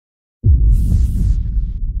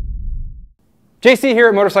JC here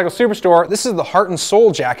at Motorcycle Superstore. This is the Heart and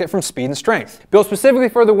Soul jacket from Speed and Strength. Built specifically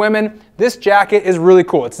for the women, this jacket is really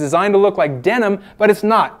cool. It's designed to look like denim, but it's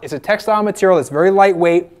not. It's a textile material that's very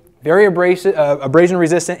lightweight, very abrasion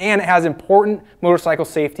resistant, and it has important motorcycle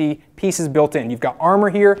safety pieces built in. You've got armor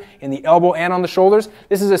here in the elbow and on the shoulders.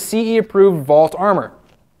 This is a CE approved vault armor.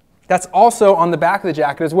 That's also on the back of the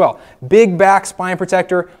jacket as well. Big back spine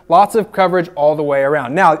protector, lots of coverage all the way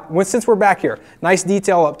around. Now, since we're back here, nice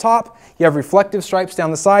detail up top, you have reflective stripes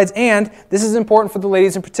down the sides, and this is important for the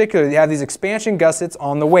ladies in particular. You have these expansion gussets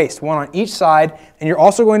on the waist, one on each side, and you're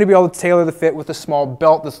also going to be able to tailor the fit with a small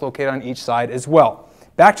belt that's located on each side as well.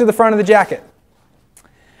 Back to the front of the jacket.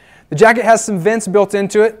 The jacket has some vents built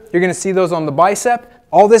into it. You're going to see those on the bicep.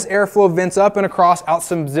 All this airflow vents up and across, out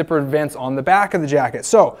some zippered vents on the back of the jacket.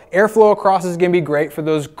 So airflow across is going to be great for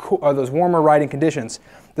those warmer riding conditions.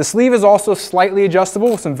 The sleeve is also slightly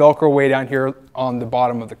adjustable with some Velcro way down here on the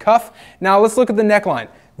bottom of the cuff. Now let's look at the neckline.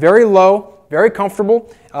 Very low, very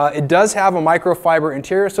comfortable. It does have a microfiber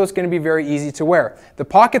interior, so it's going to be very easy to wear. The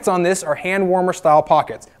pockets on this are hand warmer style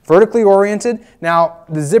pockets, vertically oriented. Now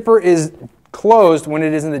the zipper is closed when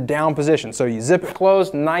it is in the down position. So you zip it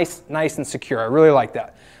closed, nice and secure. I really like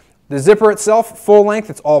that. The zipper itself, full length,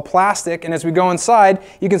 it's all plastic, and as we go inside,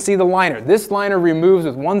 you can see the liner. This liner removes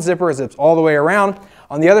with one zipper, it zips all the way around.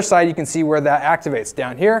 On the other side, you can see where that activates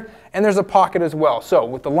down here, and there's a pocket as well. So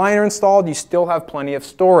with the liner installed, you still have plenty of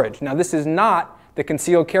storage. Now this is not the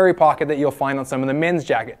concealed carry pocket that you'll find on some of the men's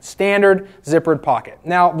jackets. Standard zippered pocket.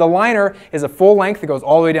 Now the liner is a full length, it goes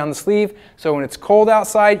all the way down the sleeve, so when it's cold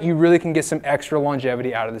outside, you really can get some extra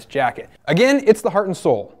longevity out of this jacket. Again, it's the Heart and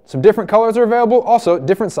Soul. Some different colors are available, also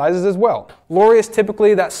different sizes as well. Lori is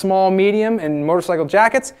typically that small medium in motorcycle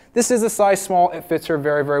jackets. This is a size small, it fits her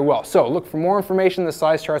very, very well. So look for more information, the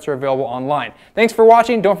size charts are available online. Thanks for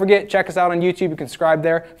watching, don't forget, check us out on YouTube, you can subscribe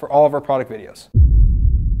there for all of our product videos.